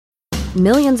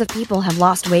Millions of people have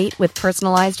lost weight with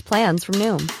personalized plans from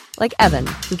Noom. Like Evan,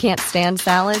 who can't stand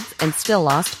salads and still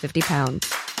lost 50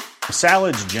 pounds.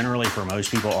 Salads generally for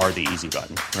most people are the easy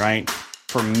button, right?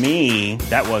 For me,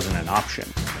 that wasn't an option.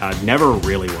 I never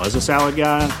really was a salad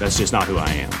guy. That's just not who I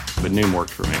am. But Noom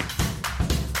worked for me.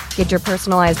 Get your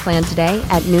personalized plan today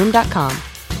at Noom.com.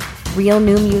 Real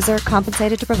Noom user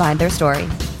compensated to provide their story.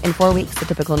 In 4 weeks, the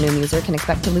typical Noom user can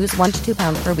expect to lose 1 to 2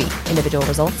 pounds per week. Individual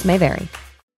results may vary.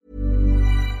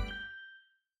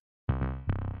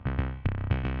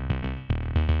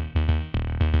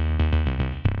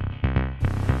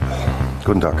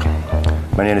 Guten Tag.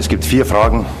 Meine Herren, es gibt 4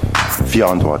 Fragen, 4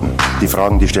 Antworten. Die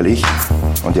Fragen, die stelle ich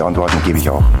und die Antworten gebe ich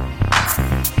auch.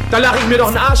 Da lache ich mir doch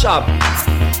einen Arsch ab!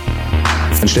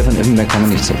 An Stefan Effenberg kann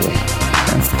man nicht zerbrechen.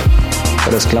 Ja.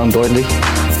 War das klar und deutlich?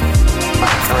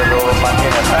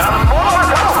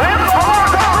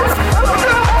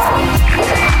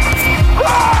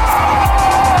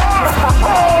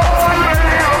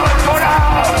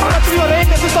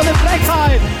 Das ist doch eine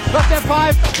Frechheit! Was der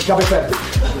pfeift! Ich habe fertig.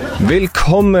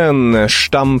 Välkommen!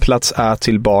 Stamplats är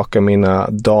tillbaka, mina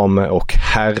damer och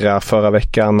herrar. Förra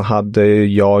veckan hade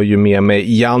jag ju med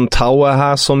mig Jan Tauer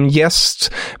här som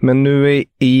gäst, men nu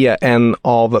är en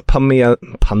av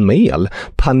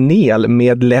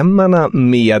panelmedlemmarna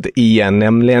med igen,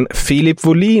 nämligen Filip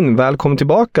Wåhlin. Välkommen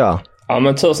tillbaka! Ja,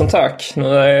 men tusen tack.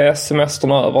 Nu är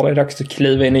semestern över. Det är dags att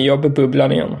kliva in i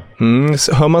jobbbubblan igen.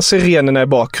 Hör man sirenerna i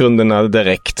bakgrunden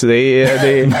direkt? Det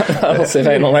är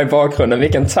sirenerna i bakgrunden.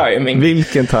 Vilken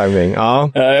timing.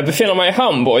 Ja. Jag befinner mig i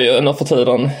Hamburg nu för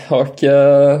tiden. Och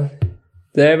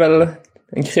det är väl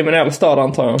en kriminell stad,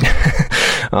 antar jag.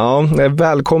 Ja,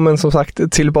 välkommen som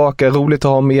sagt tillbaka. Roligt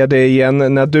att ha med dig igen.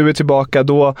 När du är tillbaka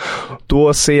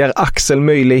då ser Axel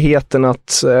möjligheten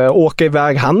att åka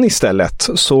iväg han istället.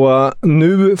 Så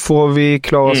nu får vi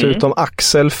klara oss utom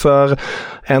Axel för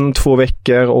 1-2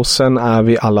 veckor och sen är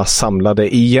vi alla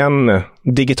samlade igen.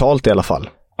 Digitalt i alla fall.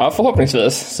 Ja,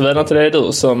 förhoppningsvis. Så väl inte det är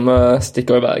du som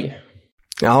sticker iväg.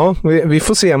 Ja, vi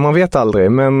får se, man vet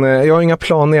aldrig. Men jag har inga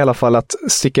planer i alla fall att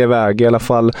sticka iväg. I alla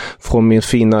fall från min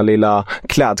fina lilla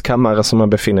klädkammare som jag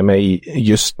befinner mig i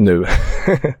just nu.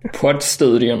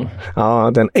 Poddstudion.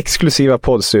 Ja, den exklusiva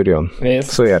poddstudion.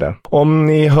 Visst. Så är det. Om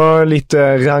ni hör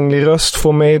lite ranglig röst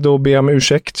från mig, då ber jag om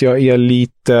ursäkt. Jag är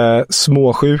lite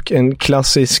småsjuk. En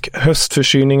klassisk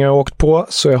höstförkylning jag har åkt på.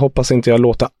 Så jag hoppas inte jag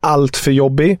låter allt för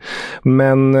jobbig.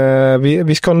 Men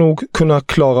vi ska nog kunna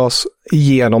klara oss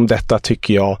igenom detta,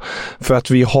 tycker jag. För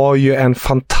att vi har ju en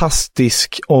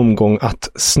fantastisk omgång att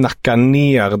snacka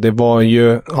ner. Det var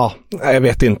ju, jag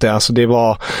vet inte, alltså det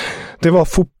var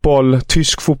fotboll,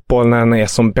 tysk fotboll när den är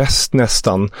som bäst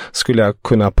nästan, skulle jag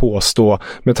kunna påstå,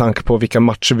 med tanke på vilka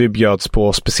matcher vi bjöds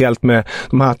på, speciellt med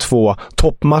de här 2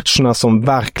 toppmatcherna som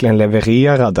verkligen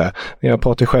levererade. Jag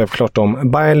pratar självklart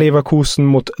om Bayer Leverkusen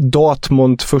mot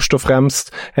Dortmund först och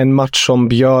främst, en match som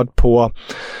bjöd på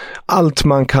allt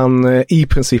man kan i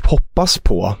princip hoppas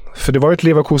på. För det var ett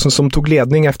Leverkusen som tog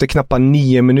ledning efter knappt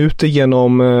 9 minuter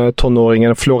genom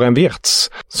tonåringen Florian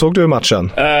Wirtz. Såg du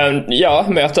matchen? Ja,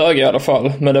 med ett öga i alla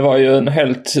fall. Men det var ju en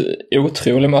helt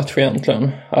otrolig match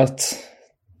egentligen. Att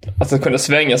det kunde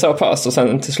svänga så pass och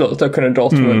sen till slut då kunde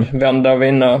Dortmund vända och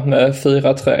vinna med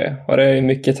 4-3. Och det är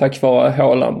mycket tack vare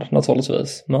Haaland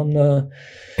naturligtvis. Men,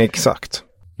 exakt.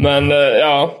 Men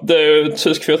ja, det är ju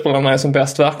tysk fotbollarna är som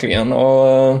bäst verkligen,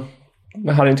 och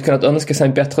man hade inte kunnat önska sig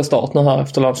en bättre start nu här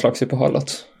efter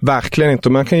landslagsuppehållet. Verkligen inte.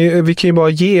 Vi kan ju bara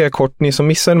ge kort, ni som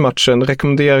missade matchen,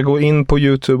 rekommenderar gå in på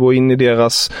YouTube och in i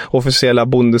deras officiella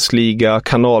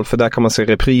Bundesliga-kanal, för där kan man se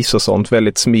repris och sånt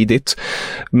väldigt smidigt.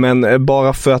 Men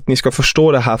bara för att ni ska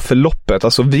förstå det här förloppet,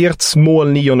 alltså Wirtz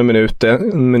mål 9:e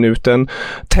minuten,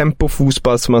 tempo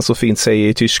fotboll som man så fint säger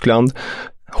i Tyskland.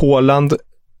 Haaland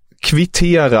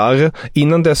kvitterar.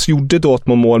 Innan dess gjorde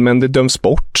Dortmund mål, men det döms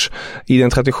bort i den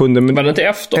 37:e minuten. Var det inte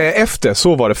efter? Efter,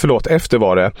 så var det. Förlåt, efter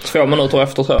var det. 2 minuter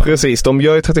efter, tror jag. Precis, de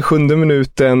gör i 37:e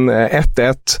minuten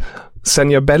 1-1.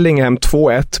 Sen gör Bellingham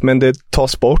 2-1, men det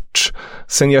tas bort.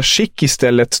 Sen gör Schick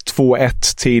istället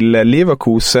 2-1 till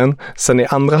Leverkusen. Sen i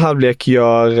andra halvlek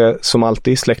gör, som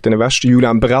alltid, släkten är värst,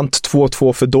 Julian Brandt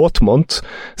 2-2 för Dortmund.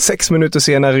 6 minuter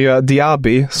senare gör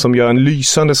Diaby, som gör en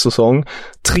lysande säsong,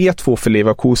 3-2 för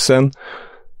Leverkusen.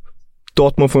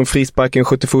 Dortmund får en frispark i den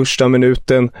 71:a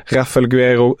minuten. Rafael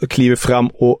Guerrero kliver fram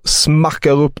och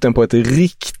smackar upp den på ett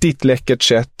riktigt läckert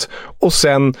sätt. Och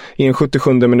sen i den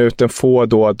 77:a minuten får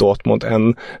då Dortmund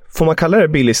en, får man kalla det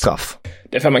billig straff?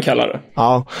 Det får man kalla det.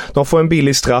 Ja, de får en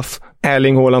billig straff.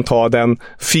 Erling Haaland tar den,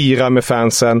 firar med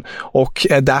fansen och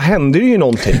där hände ju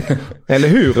någonting. Eller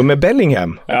hur? Med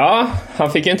Bellingham. Ja,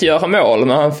 han fick ju inte göra mål,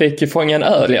 men han fick ju fånga en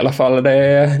öl i alla fall. Det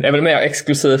är väl mer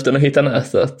exklusivt än att hitta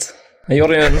nätet. Han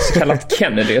gjorde ju en så kallad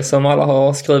Kennedy som alla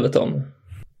har skrivit om.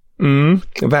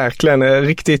 Verkligen,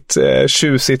 riktigt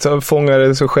tjusigt,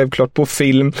 fångade så självklart på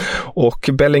film, och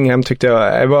Bellingham tyckte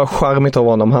jag var charmigt av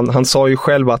honom. Han sa ju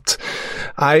själv att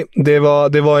nej, det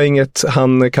var inget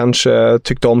han kanske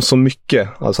tyckte om så mycket,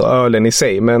 alltså ölen i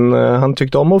sig, men han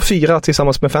tyckte om att fira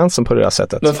tillsammans med fansen på det där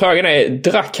sättet. Men frågan är,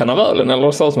 drack han av ölen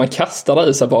eller så som man kastade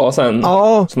i sig bara sen?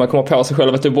 Ja. Så man kommer på sig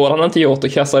själv att det borde han inte gjort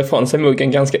och kastar ifrån sig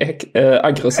muggen ganska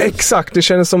aggressivt. Exakt, det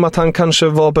kändes som att han kanske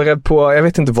var beredd på, jag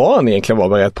vet inte vad han egentligen var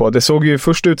beredd på. Det såg ju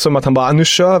först ut som att han bara, nu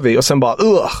kör vi, och sen bara,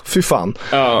 fy fan.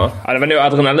 Ja, det var nog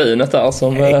adrenalinet där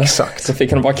som exakt. Så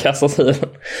fick han bara kasta sig.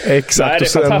 Exakt. Nej, det är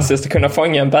sen fantastiskt att kunna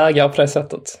fånga en bägare på det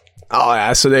sättet. Ja,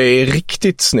 alltså det är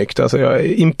riktigt snyggt. Alltså jag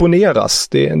imponeras.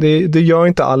 Det gör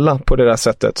inte alla på det där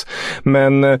sättet.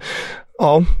 Men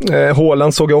ja,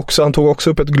 Haaland såg jag också, han tog också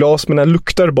upp ett glas, men den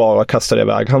luktar bara och kastade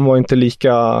iväg. Han var inte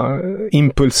lika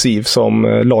impulsiv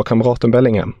som lagkamraten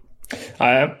Bellingham.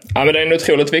 Nej, men det är en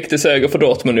otroligt viktig seger för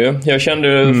Dortmund nu. Jag kände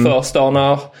ju först då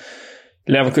när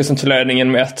Leverkusen tog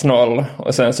ledningen med 1-0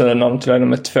 och sen så när de tog ledningen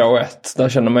med 2-1, där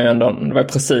kände man ju ändå, det var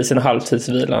precis i en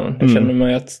halvtidsvilan. Jag kände man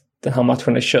ju att den här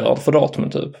matchen är körd för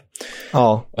Dortmund typ.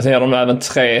 Ja. Och sen gör de även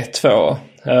 3-2.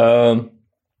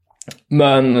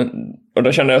 Och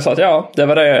då kände jag så att ja, det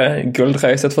var det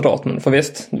guldracet för Dortmund. För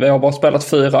visst, vi har bara spelat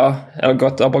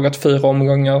 4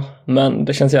 omgångar, men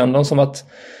det känns ju ändå som att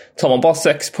tar man bara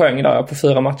 6 poäng där på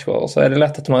 4 matcher så är det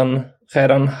lätt att man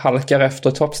redan halkar efter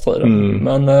i toppstriden.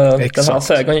 Men den här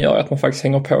segern gör att man faktiskt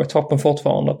hänger på i toppen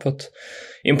fortfarande på ett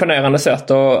imponerande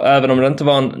sätt, och även om det inte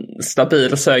var en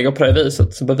stabil seger på det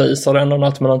viset så bevisar det ändå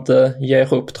att man inte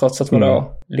ger upp trots att man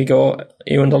då ligger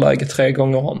i underläge 3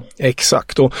 gånger om.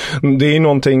 Exakt, och det är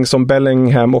någonting som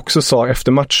Bellingham också sa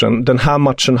efter matchen. Den här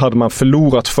matchen hade man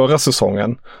förlorat förra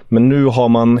säsongen, men nu har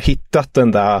man hittat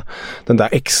den där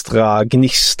extra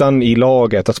gnistan i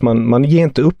laget, att man ger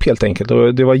inte upp helt enkelt,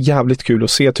 och det var jävligt kul att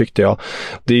se tyckte jag.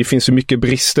 Det finns ju mycket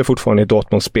brister fortfarande i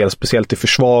Dortmunds spel, speciellt i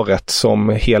försvaret som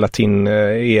hela tiden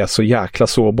är så jäkla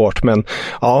sårbart, men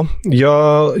ja,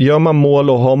 gör man mål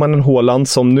och har man en Haaland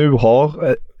som nu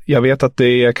har, jag vet att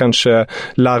det är kanske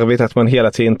larvigt att man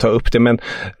hela tiden tar upp det, men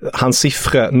hans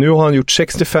siffror, nu har han gjort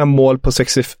 65 mål på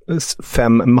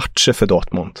 65 matcher för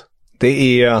Dortmund.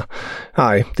 Det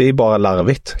är bara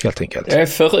larvigt helt enkelt. Det är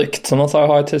förryckt som man säger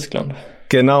här i Tyskland.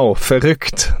 Genau,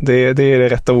 förryckt. Det är det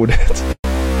rätta ordet.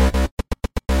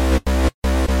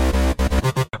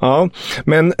 Ja,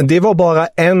 men det var bara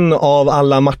en av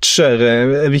alla matcher.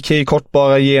 Vi kan ju kort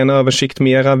bara ge en översikt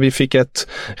mera. Vi fick ett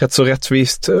rätt så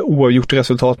rättvist oavgjort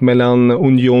resultat mellan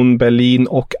Union Berlin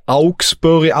och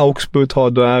Augsburg. Augsburg tar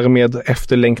därmed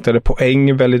efterlängtade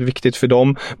poäng, väldigt viktigt för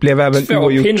dem. Blev även 2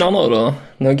 oavgjort. Pinnar nu då.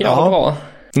 Nu går det bra.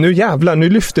 Nu jävlar, nu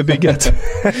lyfter bygget.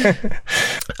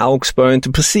 Augsburg är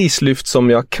inte precis lyft som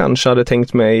jag kanske hade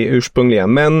tänkt mig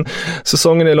ursprungligen, men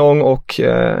säsongen är lång och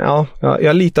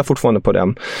jag litar fortfarande på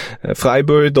dem.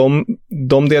 Freiburg,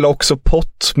 de delar också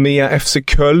pott med FC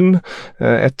Köln.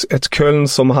 Ett Köln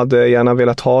som hade gärna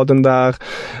velat ha den där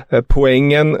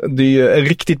poängen. Det är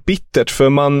riktigt bittert, för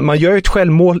man gör ett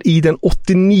självmål i den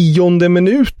 89:e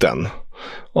minuten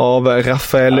av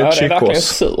Rafael Chikos. Det är verkligen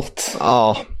surt.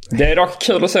 Ja. Det är dock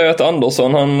kul att se att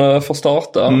Andersson han får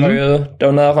starta. Han var ju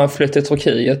då när han flyttade till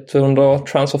Turkiet under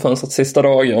transferfönstret sista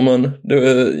dagar, men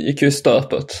det gick ju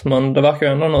stöpet. Men det verkar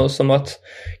ju ändå nu som att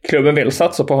klubben vill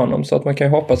satsa på honom, så att man kan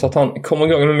ju hoppas att han kommer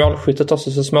igång med målskyttet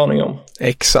också så småningom.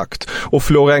 Exakt. Och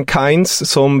Florian Kainz,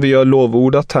 som vi har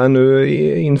lovordat här nu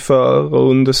inför och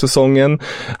under säsongen,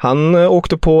 han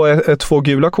åkte på 2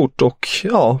 gula kort och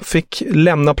fick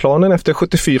lämna planen efter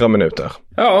 74 minuter.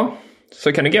 Ja,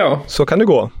 så kan det gå. Så kan det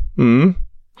gå.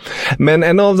 Men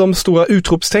en av de stora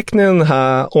utropstecknen den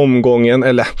här omgången,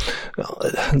 eller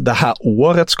det här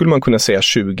året skulle man kunna säga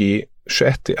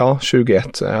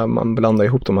 2021, man blandar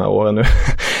ihop de här åren nu.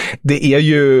 Det är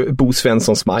ju Bo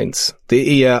Svenssons Mainz.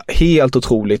 Det är helt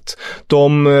otroligt.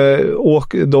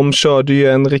 De körde ju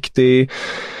en riktig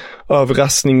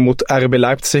överraskning mot RB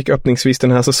Leipzig öppningsvis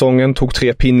den här säsongen, tog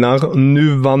 3 pinnar.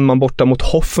 Nu vann man borta mot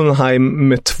Hoffenheim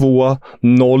med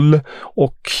 2-0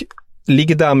 och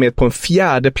ligger därmed på en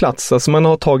 4:e plats. Alltså man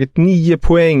har tagit 9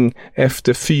 poäng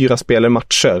efter 4 spelade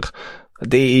matcher.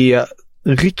 Det är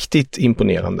riktigt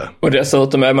imponerande. Och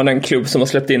dessutom är man den klubb som har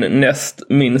släppt in näst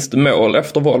minst mål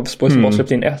efter Wolfsburg som har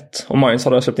släppt in 1. Och Mainz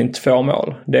har då släppt in 2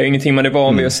 mål. Det är ingenting man är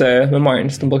van vid att se med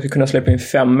Mainz. De brukar kunna släppa in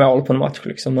 5 mål på en match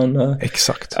liksom. Men,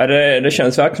 exakt. Det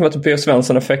känns verkligen som att Bo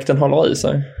Svensson-effekten håller i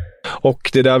sig. Och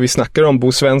det där vi snackar om,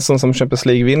 Bo Svensson som Champions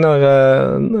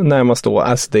League-vinnare närmast då.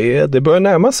 Alltså det börjar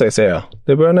närma sig, säger jag.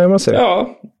 Det börjar närma sig. Ja,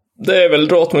 det är väl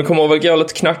Dortmund kommer väl gå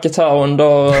lite knackigt här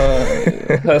under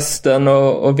hösten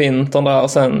och vintern där. Och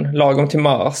sen lagom till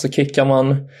mars så kickar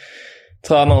man,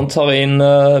 tränaren tar in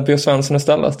Bo Svensson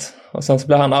istället. Och sen så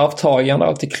blir han arvtagande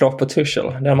av till Klopp och Tuchel,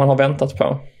 det man har väntat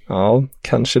på. Ja,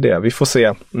 kanske det. Vi får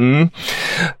se.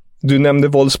 Du nämnde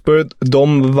Wolfsburg.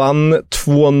 De vann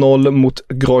 2-0 mot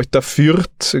Greuther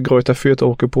Fürth. Greuther Fürth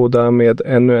åker på därmed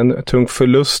ännu en tung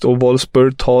förlust och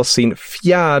Wolfsburg tar sin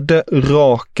 4:e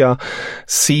raka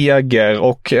seger.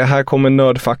 Och här kommer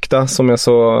nördfakta som jag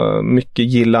så mycket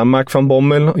gillar. Mark van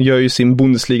Bommel gör ju sin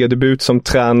Bundesliga-debut som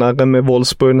tränare med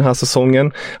Wolfsburg den här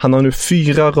säsongen. Han har nu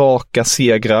 4 raka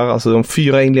segrar. Alltså de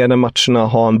 4 inledande matcherna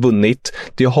har han vunnit.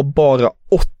 Det har bara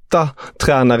 8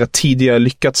 tränare tidigare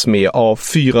lyckats med av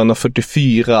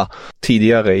 444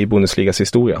 tidigare i Bundesligas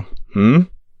historia.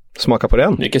 Smaka på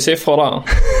den. Mycket siffror där.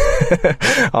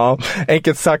 Ja,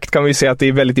 enkelt sagt kan vi säga att det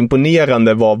är väldigt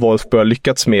imponerande vad Wolfsburg har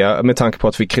lyckats med tanke på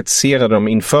att vi kritiserade dem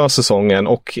inför säsongen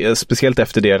och speciellt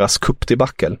efter deras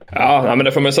cupdebacle. Ja, men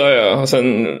det får man säga. Och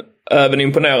sen även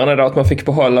imponerande då att man fick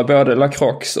behålla både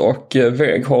Lacroix och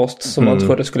Weghorst som man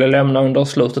trodde skulle lämna under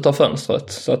slutet av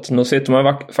fönstret. Så att nu sitter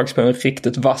man faktiskt på en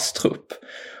riktigt vass trupp.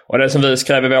 Och det som vi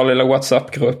skrev i vår lilla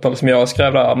WhatsApp-grupp, eller som jag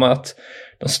skrev där, med att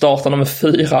de startar med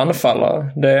 4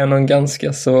 anfallare. Det är nog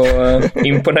ganska så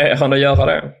imponerande att göra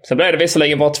det. Sen blev det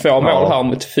visserligen bara 2 mål här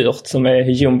mot Fürth som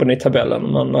är jumbon i tabellen.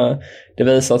 Men det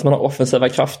visar att man har offensiva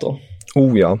krafter.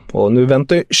 Oh ja, och nu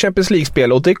väntar Champions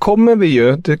League-spel och det kommer vi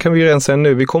ju, det kan vi ju redan säga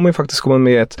nu. Vi kommer ju faktiskt komma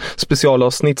med ett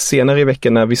specialavsnitt senare i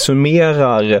veckan när vi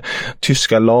summerar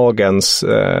tyska lagens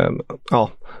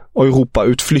och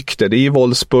Europa-utflykter. Det är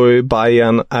Wolfsburg,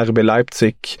 Bayern, RB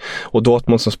Leipzig och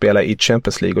Dortmund som spelar i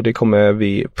Champions League och det kommer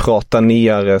vi prata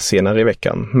ner senare i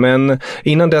veckan. Men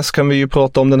innan dess kan vi ju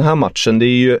prata om den här matchen. Det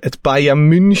är ju ett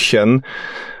Bayern München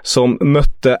som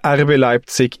mötte RB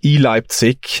Leipzig i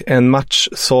Leipzig. En match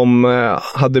som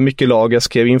hade mycket lag. Jag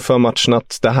skrev inför matchen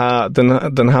att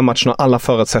den här matchen har alla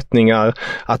förutsättningar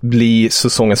att bli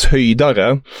säsongens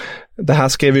höjdare. Det här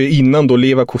skrev vi innan då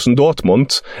Leverkusen Dortmund,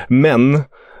 men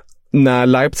när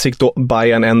Leipzig då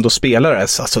Bayern ändå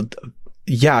spelades, alltså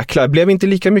jäklar, det blev inte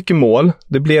lika mycket mål.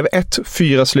 Det blev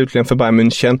 1-4 slutligen för Bayern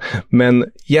München, men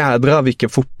jädra vilken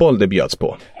fotboll det bjöds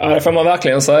på. Ja, det får man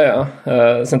verkligen säga.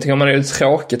 Sen tycker man det är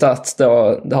tråkigt att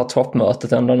det här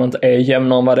toppmötet ändå inte är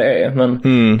jämnare än vad det är, men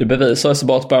det bevisar så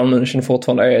bara att Bayern München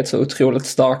fortfarande är ett så otroligt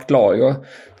starkt lag. Och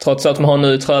trots att man har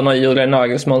ny tränare Julian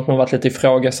Nagelsmann som har varit lite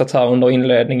ifrågasatt här under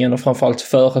inledningen och framförallt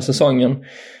före säsongen,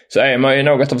 så är man ju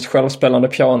något av ett självspelande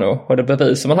piano och det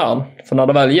bevisar man här. För när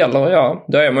det väl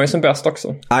gäller, då är man ju som bäst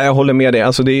också. Ja, jag håller med dig.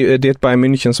 Alltså det är ett Bayern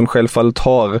München som självfallet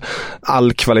har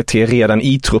all kvalitet redan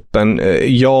i truppen.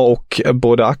 Jag och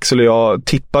både Axel och jag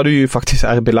tippade ju faktiskt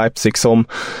RB Leipzig som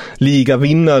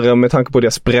ligavinnare med tanke på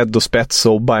deras bredd och spets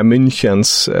och Bayern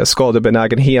Münchens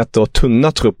skadebenägenhet och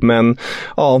tunna trupp. Men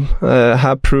ja,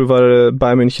 här provar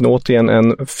Bayern München återigen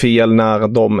en fel när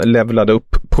de levlade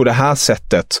upp på det här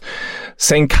sättet.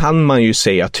 Sen kan man ju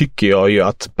säga, tycker jag ju,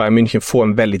 att Bayern München får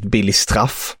en väldigt billig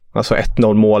straff. Alltså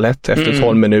 1-0 målet efter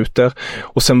 12 minuter.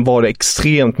 Och sen var det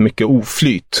extremt mycket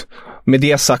oflyt. Med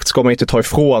det sagt ska man inte ta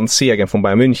ifrån segern från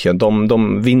Bayern München.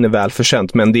 De vinner väl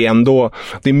förtjänt, men det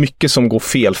är mycket som går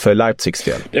fel för Leipzigs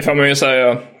del. Det får man ju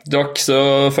säga. Dock så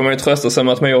får man ju trösta sig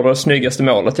med att man gjorde det snyggaste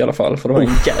målet i alla fall. För det var en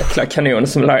jäkla kanon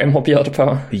som Leim bjöd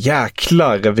på.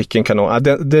 Jäklar vilken kanon.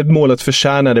 Det målet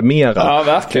förtjänade mera. Ja,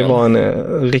 verkligen. Det var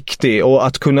en riktig. Och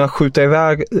att kunna skjuta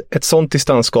iväg ett sånt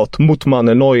distansskott mot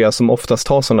Manuel Neuer som oftast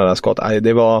tar sådana där skott.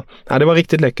 Det var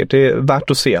riktigt läckert. Det är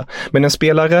värt att se. Men en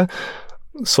spelare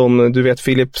som du vet,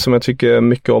 Filip, som jag tycker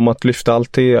mycket om att lyfta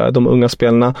alltid, de unga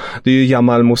spelarna, det är ju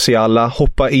Jamal Musiala.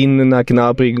 Hoppa in när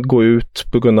Gnabry går ut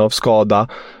på grund av skada.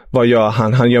 Vad gör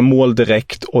han? Han gör mål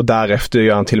direkt och därefter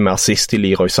gör han till och med assist till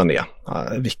Leroy Sané.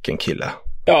 Vilken kille.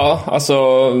 Ja, alltså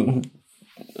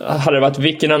hade det varit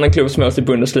vilken annan klubb som helst i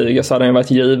Bundesliga så hade han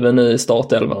varit given i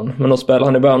startelvan. Men då spelar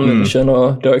han i Bayern München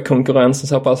och då är konkurrensen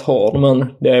så pass hård. Men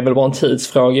det är väl bara en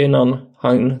tidsfråga innan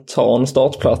han tar en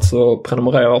startplats och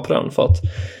prenumererar på den. För att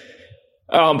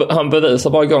han bevisar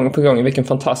bara gång på gång vilken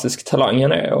fantastisk talang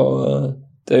han är. Och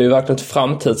det är ju verkligen ett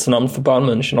framtidsnamn för Bayern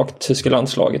München och tyska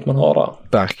landslaget man har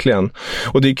där. Verkligen.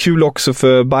 Och det är kul också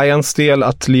för Bayerns del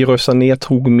att Leroy Sané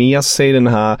tog med sig den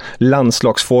här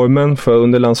landslagsformen, för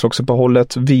under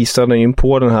landslagsuppehållet visade den ju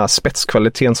på den här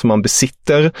spetskvaliteten som man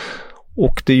besitter.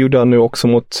 Och det gjorde han nu också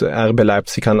mot RB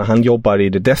Leipzig. Han jobbade i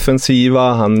det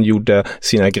defensiva, han gjorde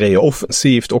sina grejer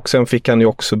offensivt och sen fick han ju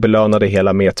också belöna det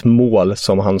hela med ett mål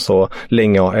som han så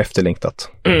länge har efterlängtat.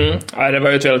 Ja, det var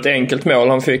ju ett väldigt enkelt mål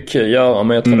han fick göra,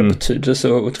 men jag tror det betydde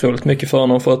så otroligt mycket för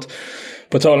honom, för att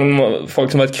på tal om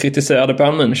folk som varit kritiserade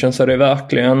Bayern München så är det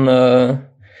verkligen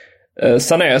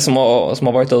Sané som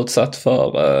har varit utsatt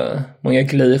för många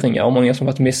gliringar och många som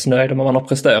varit missnöjda med vad han har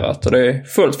presterat, och det är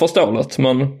fullt förståeligt,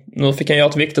 men nu fick han göra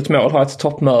ett viktigt mål, ha ett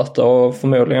toppmöte och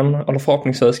förmodligen, eller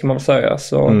förhoppningsvis kan man väl säga,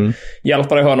 så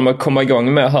hjälper det honom att komma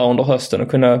igång med här under hösten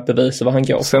och kunna bevisa vad han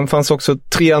går. Sen fanns också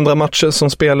 3 andra matcher som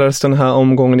spelades den här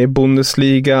omgången i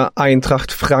Bundesliga.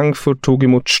 Eintracht Frankfurt tog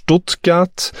emot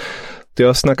Stuttgart. Det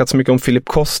har snackats mycket om Filip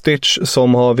Kostic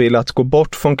som har velat gå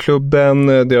bort från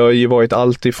klubben. Det har ju varit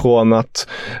allt ifrån att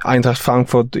Eintracht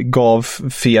Frankfurt gav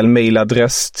fel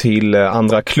mailadress till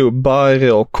andra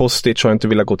klubbar och Kostic har inte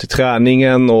velat gå till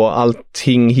träningen och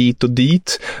allting hit och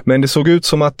dit. Men det såg ut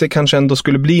som att det kanske ändå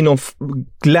skulle bli någon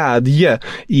glädje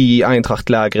i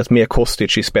Eintracht-lägret med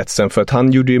Kostic i spetsen, för att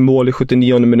han gjorde ju mål i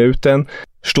 79:e minuten.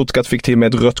 Stuttgart fick till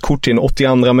med ett rött kort i den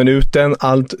 82:a minuten.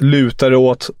 Allt lutade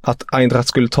åt att Eintracht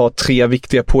skulle ta 3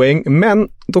 viktiga poäng. Men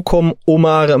då kom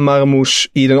Omar Marmoush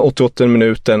i den 88:e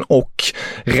minuten och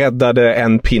räddade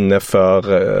en pinne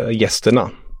för gästerna.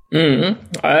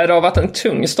 Det har varit en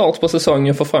tung start på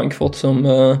säsongen för Frankfurt som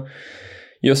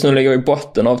just nu ligger i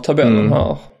botten av tabellen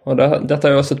här. Och detta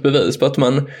är också ett bevis på att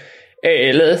man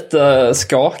är lite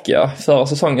skakiga. Förra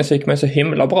säsongen så gick man så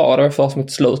himla bra. Det var först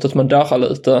mot slutet man darrar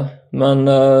lite. Men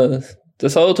det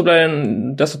ser ut att bli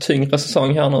en desto tyngre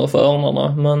säsong här nu för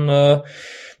örnarna. Men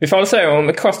vi får väl se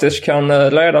om Kostic kan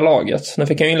leda laget. Nu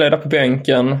fick han inleda på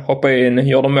bänken, hoppa in,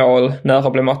 gjorde mål, nära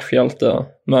bli matchhjälte.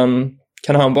 Men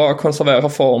kan han bara konservera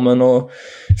formen och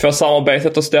få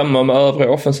samarbetet att stämma med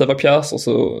övriga offensiva pjäser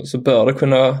så bör det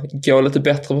kunna gå lite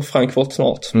bättre för Frankfurt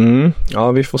snart.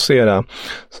 Ja, vi får se det.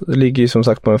 Så det ligger ju som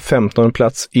sagt på en 15:e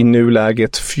plats i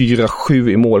nuläget, 4-7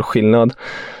 i målskillnad.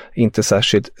 Inte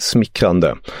särskilt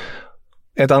smickrande.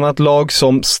 Ett annat lag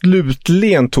som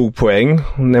slutligen tog poäng,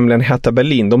 nämligen Hertha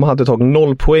Berlin, de hade tagit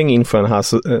 0 poäng inför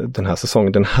den här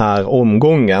säsongen, den här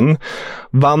omgången.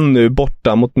 Vann nu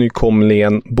borta mot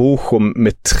nykomlingen Bochum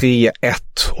med 3-1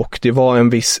 och det var en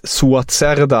viss Suat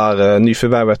Serdar,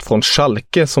 nyförvärvet från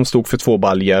Schalke, som stod för 2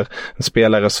 baljer. En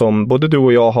spelare som både du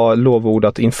och jag har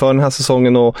lovordat inför den här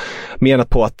säsongen och menat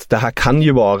på att det här kan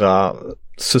ju vara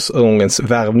säsongens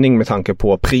värvning med tanke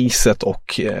på priset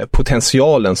och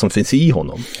potentialen som finns i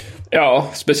honom. Ja,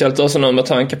 speciellt också nu med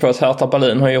tanke på att Hertha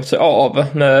Berlin har gjort sig av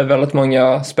med väldigt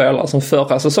många spelare som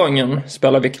förra säsongen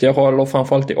spelar viktiga roller,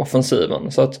 framförallt i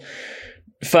offensiven. Så att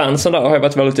fansen där har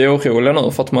varit väldigt oroliga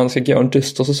nu för att man ska gå en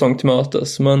dyster säsong till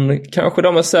mötes. Men kanske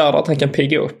de är säkra att han kan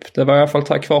pigga upp. Det var i alla fall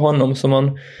tack vare honom som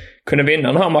man kunde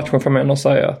vinna den här matchen, för mig att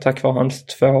säga. Tack vare hans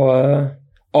 2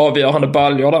 avgörande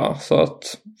baljor där. Så att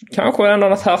kanske ändå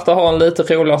att Hertha har en lite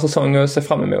roligare säsong att se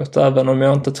fram emot, även om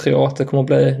jag inte tror att det kommer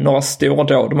bli några stora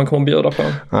dåd man kommer bjuda på.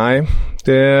 Nej,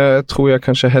 det tror jag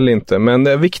kanske heller inte. Men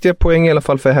det är viktiga poäng i alla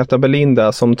fall för Hertha Berlin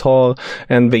där, som tar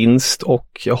en vinst och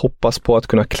jag hoppas på att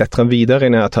kunna klättra vidare i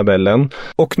den här tabellen.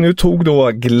 Och nu tog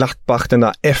då Gladbach den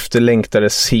där efterlängtade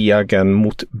segern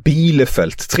mot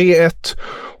Bielefeld 3-1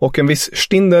 och en viss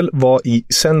Stindl var i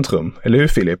centrum, eller hur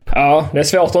Filip? Ja, det är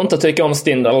svårt att inte tycka om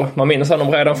Stindl. Man minns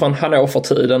honom redan från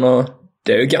Hannover-tiden och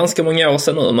det är ju ganska många år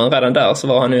sedan nu, men redan där så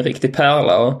var han ju en riktig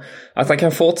pärla, och att han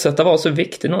kan fortsätta vara så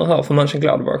viktig nu här för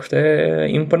Mönchengladbach, det är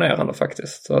imponerande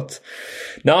faktiskt. Så att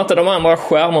när inte de andra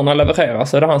stjärnorna levererar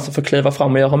så är det han som får kliva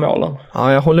fram och göra målen.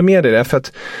 Ja, jag håller med dig där, för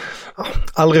att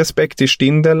all respekt till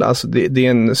Stindl, alltså det är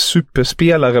en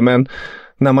superspelare, men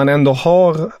när man ändå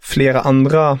har flera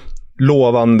andra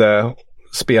lovande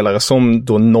spelare som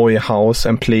då Neuhaus,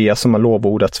 en player som har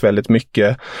lovordats väldigt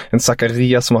mycket, en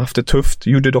Zakaria som har haft det tufft,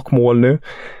 gjorde dock mål nu,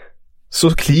 så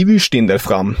kliver ju Stindl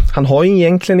fram. Han har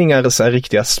egentligen inga så här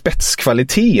riktiga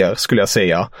spetskvaliteter skulle jag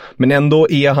säga, men ändå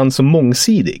är han så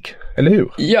mångsidig, eller hur?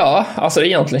 Ja, alltså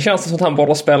egentligen känns det som att han borde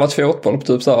ha spelat fotboll på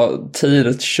typ så här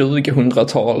tidigt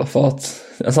 2000-tal, för att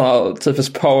en sån här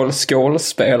typisk Paul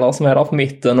Scholes-spelare som är där på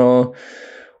mitten och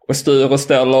styr och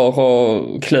ställer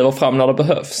och kliver fram när det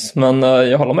behövs. Men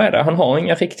jag håller med dig, han har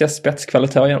inga riktiga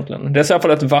spetskvaliteter egentligen. Det är i alla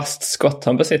fall ett vasst skott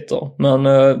han besitter. Men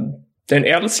det är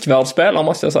en älskvärd spelare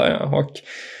måste jag säga. Och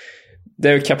det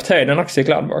är ju kaptenen också i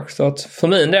Gladbach. Så att för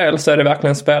min del så är det verkligen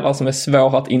en spelare som är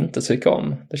svår att inte tycka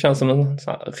om. Det känns som en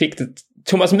så här, riktigt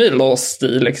Thomas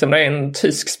Müller-stil. Liksom. Det är en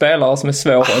tysk spelare som är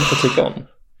svår att inte tycka om.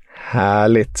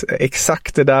 Härligt.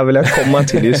 Exakt det där vill jag komma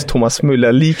till, just Thomas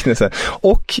Müller-liknelse.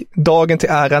 Och dagen till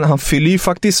äran, han fyller ju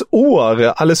faktiskt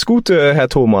år. Alles Gute, herr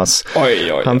Thomas.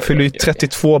 Han fyller ju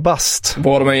 32 bast.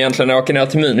 Borde man egentligen åka ner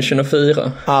till München och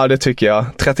fira? Ja, det tycker jag.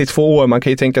 32 år, man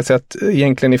kan ju tänka sig att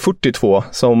egentligen är 42,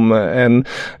 som en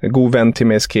god vän till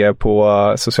mig skrev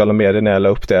på sociala medier när jag la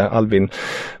upp det, Alvin.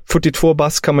 42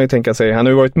 bast kan man ju tänka sig. Han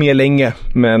har ju varit med länge,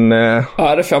 men...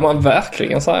 Ja, det får man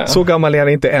verkligen säga. Så gammal är han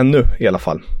inte ännu i alla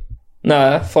fall.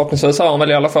 Nej, förhoppningsvis har han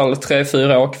väl i alla fall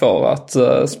 3-4 år kvar att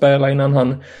spela innan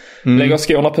han lägger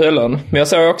skorna på hyllan. Men jag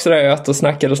såg också det att det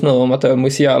snackades nu om att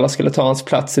Musiala skulle ta hans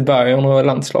plats i Bayern och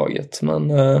landslaget. Men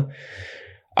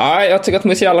jag tycker att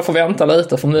Musiala får vänta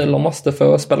lite, för Müller måste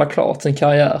få spela klart sin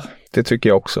karriär. Det tycker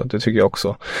jag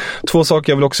också. Två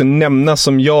saker jag vill också nämna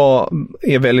som jag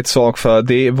är väldigt svag för,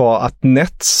 det var att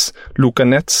Luka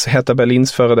Netz, Hertha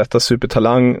Berlins före detta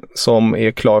supertalang som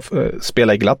är klar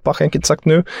spela i Gladbach, enkelt sagt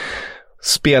nu,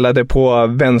 spelade på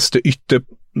vänster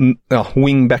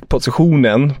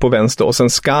wingback-positionen på vänster, och sen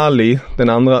Scali, den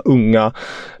andra unga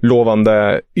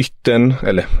lovande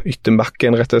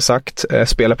ytterbacken rättare sagt,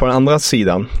 spelar på den andra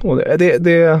sidan. Och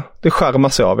det skärmar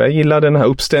sig av. Jag gillar den här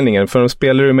uppställningen, för de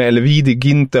spelar ju med Elvidi,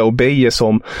 Ginter och Beje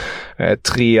som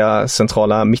 3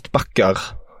 centrala mittbackar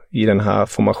i den här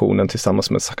formationen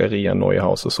tillsammans med Zakaria,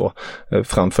 Neuhaus och så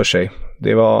framför sig.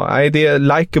 Det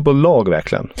är likeable lag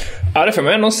verkligen. Ja, det får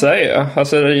man ändå säga.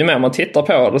 Alltså, ju mer man tittar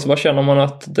på det så bara känner man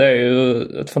att det är ju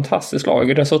ett fantastiskt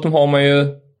lag. Dessutom har man ju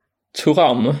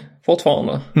Thuram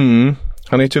fortfarande.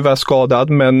 Han är tyvärr skadad,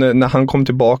 men när han kom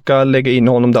tillbaka, lägga in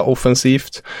honom där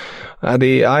offensivt.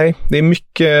 Det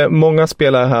är många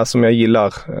spelare här som jag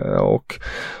gillar, och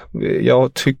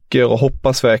jag tycker och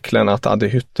hoppas verkligen att Adi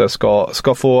Hütter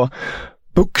ska få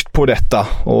bukt på detta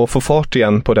och få fart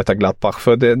igen på detta Gladbach,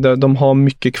 för de har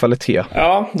mycket kvalitet.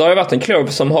 Ja, det har ju varit en klubb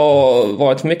som har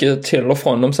varit mycket till och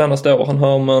från de senaste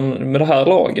åren, men med det här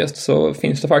laget så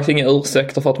finns det faktiskt inga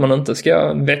ursäkter för att man inte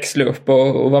ska växla upp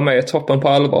och vara med i toppen på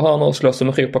allvar här nu och slåss om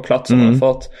Europaplatserna,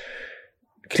 för att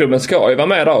klubben ska ju vara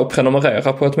med där och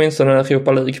prenumerera på åtminstone en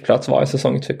Europa League-plats varje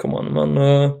säsong, tycker man. Men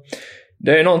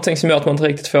det är någonting som gör att man inte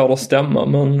riktigt får det att stämma.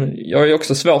 Men jag är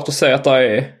också svårt att säga att det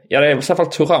är väl i alla fall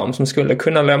Thuram som skulle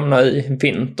kunna lämna i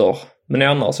vinter. Men i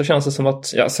annars så känns det som att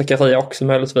Zakaria också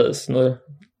möjligtvis. Nu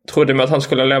trodde jag att han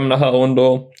skulle lämna här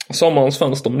under sommarens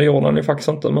fönster, men det gjorde han ju faktiskt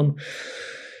inte. Men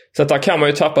så att där kan man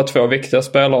ju tappa 2 viktiga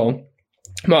spelare.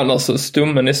 Men alltså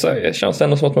stummen i sig känns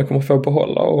ändå som att man kommer få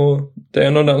behålla, och det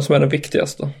är nog den som är den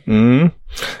viktigaste.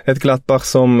 Ett Gladbach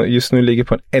som just nu ligger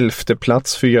på en 11:e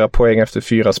plats, 4 poäng efter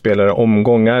 4 spelare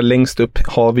omgångar. Längst upp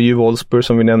har vi ju Wolfsburg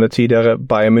som vi nämnde tidigare,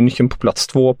 Bayern München på plats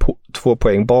 2, 2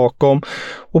 poäng bakom,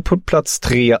 och på plats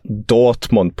 3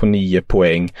 Dortmund på 9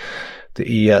 poäng.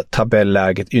 Det är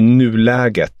tabelläget i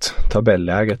nuläget.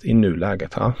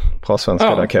 Ja, bra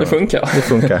svenska där, Kevin. Det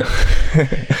funkar.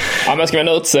 Ja, men ska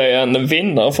man utse en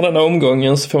vinnare för den här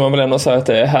omgången så får man väl ändå säga att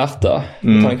det är Hertha.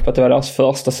 Med tanke på att det var deras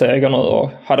första seger nu.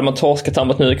 Och hade man torskat här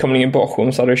mot nykomlingen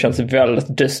Bochum så hade det känts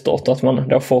väldigt dystert att man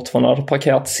då fortfarande hade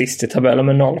parkerat sist i tabellen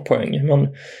med 0 poäng. Men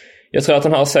jag tror att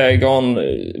den här segern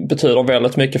betyder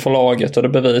väldigt mycket för laget, och det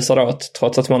bevisar då att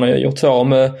trots att man har gjort av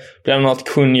med bland annat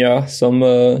Cunha som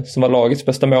var lagets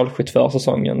bästa målskytt för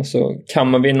säsongen, så kan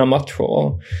man vinna matcher.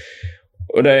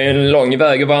 Och det är en lång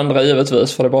väg att vandra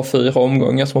givetvis, för det är bara 4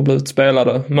 omgångar som har blivit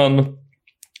spelade. Men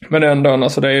ändå,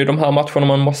 alltså det är ju de här matcherna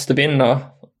man måste vinna,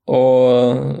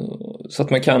 och så att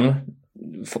man kan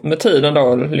med tiden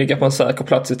då ligga på en säker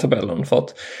plats i tabellen. För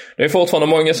att det är fortfarande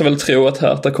många som vill tro att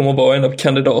Hertha kommer vara en av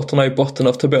kandidaterna i botten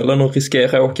av tabellen och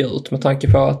riskera att åka ut, med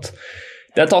tanke på att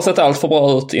det inte har sett allt för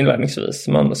bra ut inledningsvis.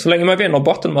 Men så länge man vinner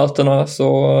bottenmötena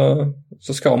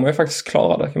så ska man ju faktiskt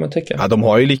klara det, kan man tycka. Ja, de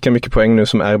har ju lika mycket poäng nu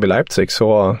som RB Leipzig,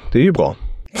 så det är ju bra.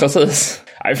 Precis.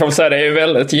 Jag får väl säga, det är ju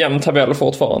väldigt jämn tabell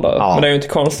fortfarande. Ja. Men det är ju inte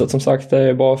konstigt, som sagt. Det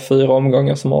är bara 4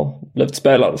 omgångar som har blivit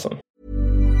spelade sen.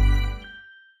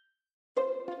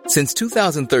 Since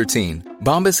 2013,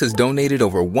 Bombas has donated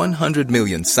over 100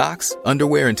 million socks,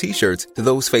 underwear, and T-shirts to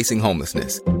those facing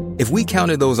homelessness. If we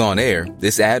counted those on air,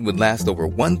 this ad would last over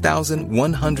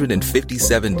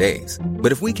 1,157 days.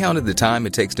 But if we counted the time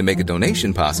it takes to make a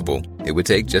donation possible, it would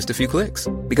take just a few clicks.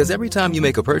 Because every time you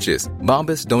make a purchase,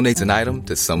 Bombas donates an item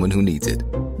to someone who needs it.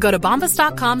 Go to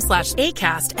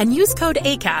bombas.com/ACAST and use code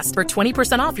ACAST for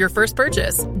 20% off your first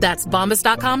purchase. That's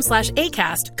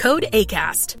bombas.com/ACAST, code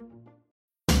ACAST.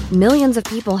 Millions of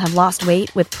people have lost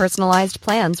weight with personalized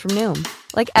plans from Noom.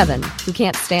 Like Evan, who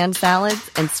can't stand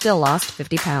salads and still lost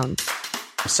 50 pounds.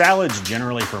 Salads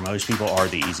generally for most people are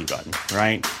the easy button,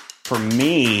 right? For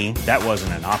me, that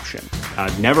wasn't an option. I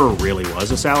never really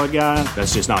was a salad guy.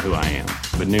 That's just not who I am.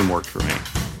 But Noom worked for me.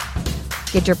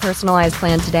 Get your personalized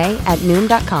plan today at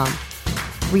Noom.com.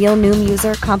 Real Noom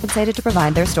user compensated to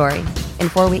provide their story. In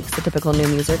 4 weeks, the typical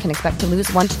Noom user can expect to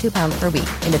lose 1 to 2 pounds per week.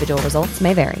 Individual results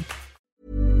may vary.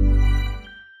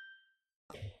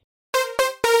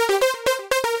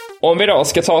 Om vi då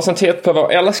ska ta oss en titt på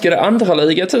vår älskade andra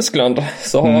liga i Tyskland,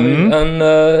 så har vi en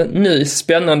ny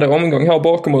spännande omgång här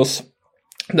bakom oss.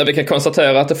 Där vi kan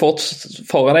konstatera att det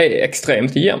fortfarande är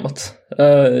extremt jämnt.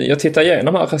 Jag tittar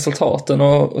igenom här resultaten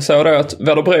och såg då att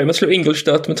Werder Bremen slog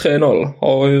Ingolstadt med 3-0.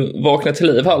 Har ju vaknat till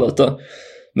liv här lite.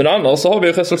 Men annars så har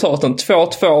vi resultaten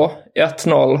 2-2,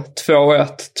 1-0, 2-1,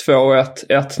 2-1,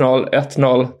 1-0,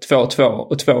 1-0, 2-2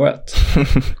 och 2-1.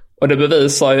 Och det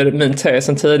bevisar ju min tes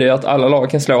sen tidigare att alla lag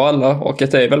kan slå alla och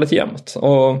att det är väldigt jämnt.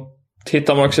 Och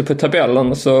tittar man också på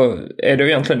tabellen så är det ju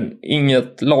egentligen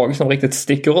inget lag som riktigt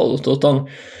sticker ut, utan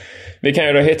vi kan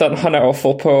ju då hitta en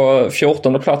Hannover på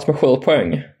 14:e plats med 7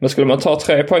 poäng. Men skulle man ta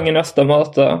 3 poäng i nästa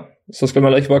möte så skulle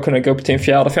man lika bara kunna gå upp till en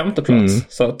 4:e-5:e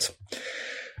plats. Så att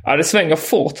ja, det svänger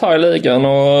fort här i ligan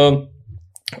och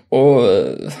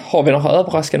har vi några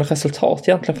överraskande resultat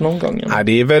egentligen från omgången? Nej,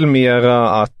 det är väl mera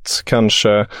att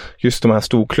kanske just de här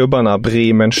storklubbarna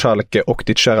Bremen, Schalke och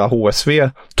ditt kära HSV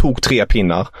tog 3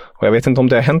 pinnar. Och jag vet inte om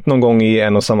det har hänt någon gång i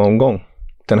en och samma omgång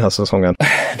den här säsongen.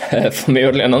 Nej,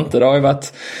 förmodligen inte. Det har ju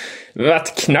varit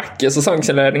knackig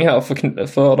säsongsinledning här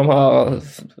för de här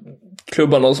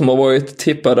klubbarna som har varit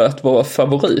tippade att vara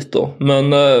favoriter. Men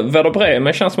Werder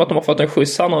Bremen känns som att de har fått en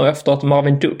skjuts här nu efter att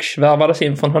Marvin Duksch värvades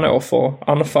in från Hannover.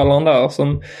 Anfallaren där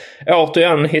som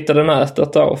återigen hittade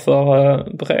nätet då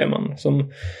för Bremen.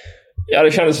 Ja,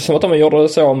 det kändes som att de gjorde det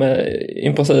så med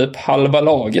i princip halva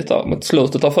laget där mot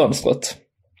slutet av fönstret.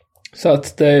 Så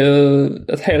att det är ju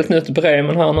ett helt nytt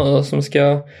Bremen här nu som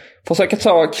ska försöka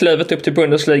ta klivet upp till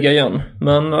Bundesliga igen.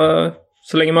 Men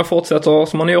så länge man fortsätter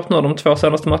som man har gjort nu de 2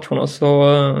 senaste matcherna så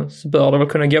bör det väl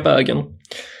kunna gå vägen.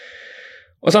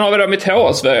 Och sen har vi då mitt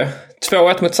HSV.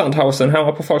 2-1 mot Sandhausen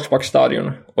hemma på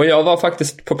Volksparkstadion. Och jag var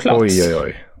faktiskt på plats.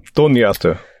 Oj. Då njöt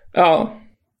du.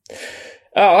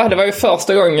 Ja, det var ju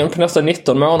första gången på nästan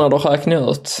 19 månader att räkna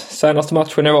ut. Senaste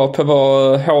matchen jag var på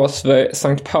var HSV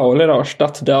St. Pauli då,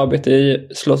 stadsderbyt i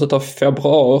slutet av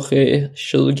februari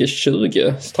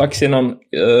 2020. Strax innan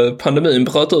pandemin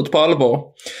bröt ut på allvar.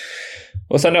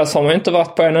 Och sen dess har man inte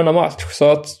varit på en enda match. Så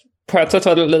att på ett sätt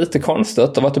var det lite konstigt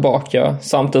att vara tillbaka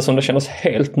samtidigt som det kändes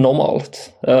helt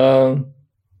normalt.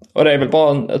 Och det är väl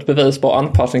bara ett bevis på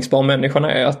anpassningsbar människan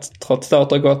är att trots att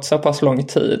det har gått så pass lång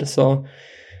tid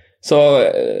så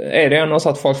är det ändå så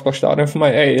att Volksparkstadion för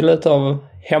mig är ju lite av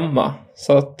hemma.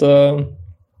 Så att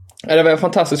det var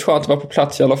fantastiskt skönt att vara på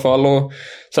plats i alla fall. Och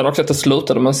sen också att det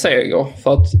slutade med en seger.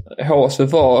 För att HSV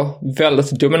var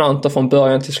väldigt dominanta från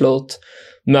början till slut.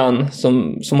 Men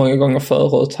som så många gånger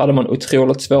förut hade man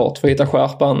otroligt svårt för att hitta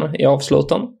skärpan i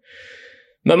avsluten.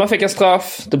 Men man fick en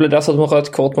straff. Det blev dessutom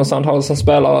rött kort på Sandhausen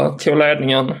spelare till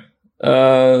ledningen.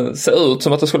 Ser ut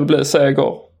som att det skulle bli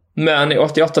seger. Men i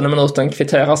 88:e minuten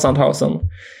kvitterar Sandhausen.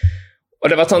 Och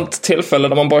det var ett sånt tillfälle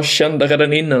där man bara kände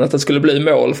redan innan att det skulle bli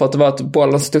mål. För att det var att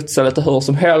bollen studsade lite hur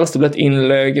som helst. Det blev ett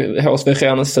inlägg, HSV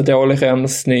rensade, dålig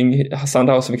rensning.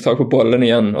 Sandhausen fick tag på bollen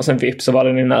igen. Och sen vips så var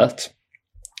den i nät.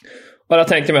 Och där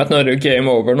tänkte jag att nu är det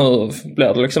game over. Nu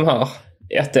blir det liksom här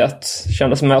 1-1.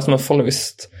 Kändes mer som en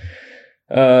förlust.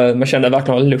 Man kände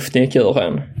verkligen att luften gick ur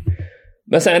en.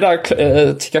 Men sen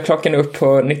där tickade klockan upp på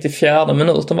 94:e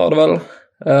minuten var det väl.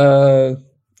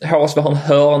 HSV har en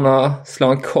hörna,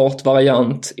 slår en kort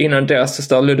variant. Innan dess så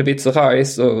står Ludovic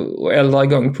Reis och eldar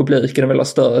igång publiken och vill ha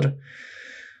stöd.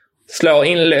 Slår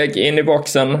inlägg in i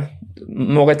boxen.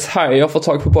 Moritz Heier får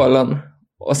tag på bollen.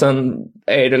 Och sen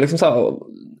är det liksom så här,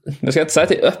 jag ska inte säga att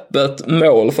det är öppet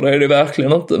mål, för det är det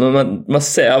verkligen inte. Men man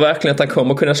ser verkligen att han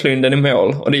kommer kunna slå in den i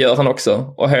mål. Och det gör han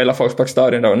också. Och hela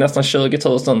Volksparkstadion då, nästan 20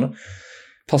 000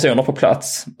 personer på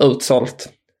plats, utsålt.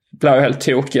 Blir ju helt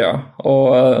tokiga.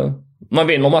 Och man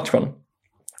vinner matchen.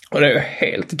 Och det är ju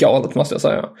helt galet, måste jag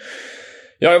säga.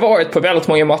 Jag har varit på väldigt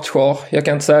många matcher. Jag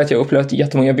kan inte säga att jag upplevt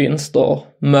jättemånga vinster.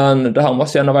 Men det här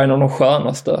måste ju ändå vara en av de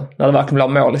skönaste. När det verkligen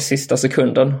blir mål i sista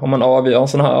sekunden. Om man avgör en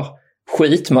sån här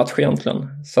skitmatch egentligen.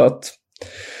 Så att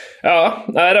ja,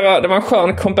 det var en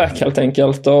skön comeback helt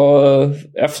enkelt. Och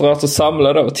efteråt så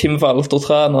samlade då Tim Walter,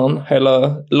 tränaren,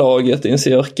 hela laget i en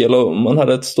cirkel. Och man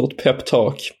hade ett stort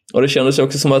peptalk. Och det kändes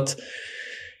också som att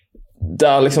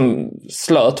där liksom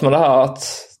slöt man det här att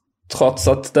trots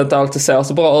att det inte alltid ser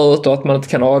så bra ut och att man inte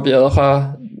kan avgöra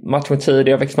matchen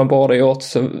tidigare, vilket man borde gjort,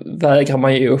 så vägrar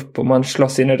man ge upp och man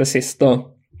slåss in i det sista.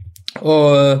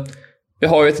 Och vi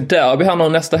har ju ett derby här nu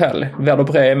nästa helg. Werder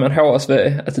Bremen, HSV.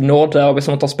 Ett nordderby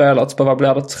som inte har spelats på, vad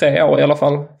blir det, 3 år i alla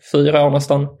fall. 4 år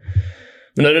nästan.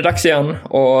 Men nu är det dags igen.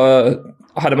 Och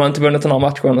hade man inte vunnit den här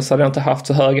matchen så hade jag inte haft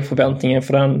så höga förväntningar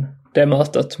för det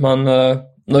mötet. Men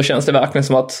nu känns det verkligen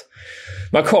som att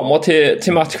man kommer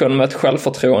till matchen med ett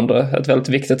självförtroende. Ett väldigt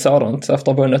viktigt sådant. Efter att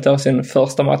ha vunnit sin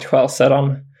första match här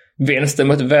sedan vinsten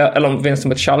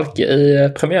mot Schalke i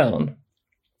premiären.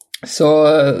 Så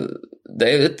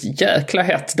det är ett jäkla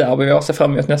hett derby vi har sett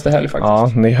fram emot nästa helg faktiskt.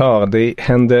 Ja, ni hör. Det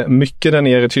hände mycket där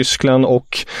nere i Tyskland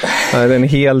och en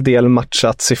hel del match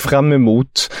att se fram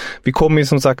emot. Vi kommer ju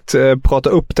som sagt prata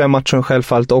upp den matchen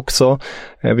självfallet också.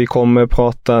 Vi kommer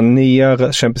prata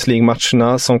ner Champions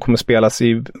League-matcherna som kommer spelas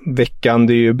i veckan.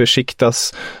 Det är ju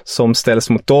Besiktas som ställs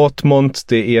mot Dortmund.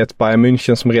 Det är ett Bayern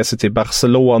München som reser till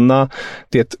Barcelona.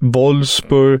 Det är ett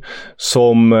Wolfsburg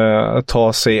som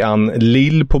tar sig an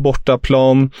Lille på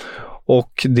bortaplan.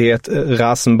 Och det är ett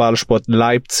Rasenballsport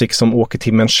Leipzig som åker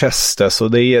till Manchester. Så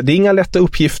det är inga lätta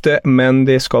uppgifter, men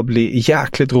det ska bli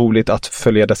jäkligt roligt att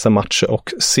följa dessa matcher och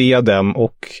se dem.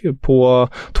 Och på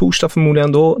torsdag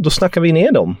förmodligen då snackar vi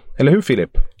ner dem. Eller hur, Filip?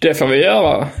 Det får vi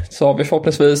göra. Så har vi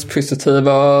förhoppningsvis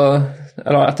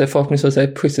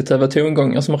positiva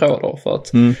tongångar som råder. För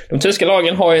att de tyska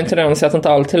lagen har ju en tendens att inte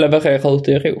alltid leverera ut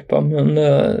i Europa. Men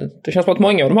det känns som att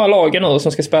många av de här lagen nu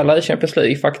som ska spela i Champions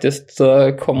League faktiskt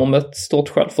kommer med ett stort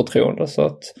självförtroende. Så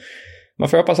att man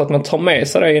får hoppas att man tar med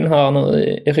sig det in här nu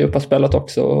i Europaspelet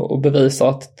också och bevisar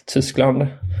att Tyskland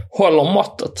håller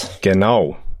måttet.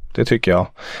 Genau, det tycker jag.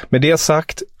 Med det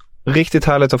sagt, riktigt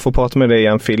härligt att få prata med dig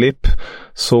igen, Filip.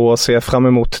 Så ser jag fram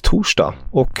emot torsdag.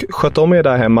 Och sköt om er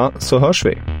där hemma, så hörs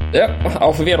vi. Ja,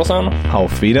 auf Wiedersehen.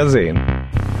 Auf Wiedersehen.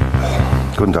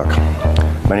 Guten Tag.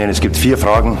 Meine Herren, es gibt 4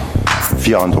 Fragen,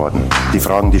 4 Antworten. Die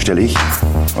Fragen, die stelle ich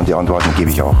und die Antworten gebe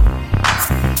ich auch.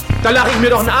 Da lache ich mir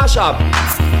doch einen Arsch ab.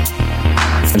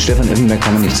 An Stefan Effenberg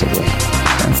kann man nicht zerbrechen.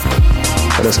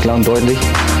 Ja. War das klar und deutlich?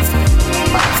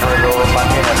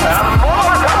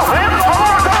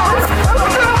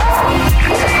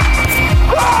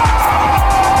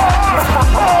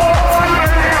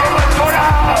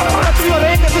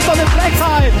 Das ist doch eine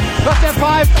Frechheit, was der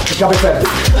pfeift. Ich habe fertig.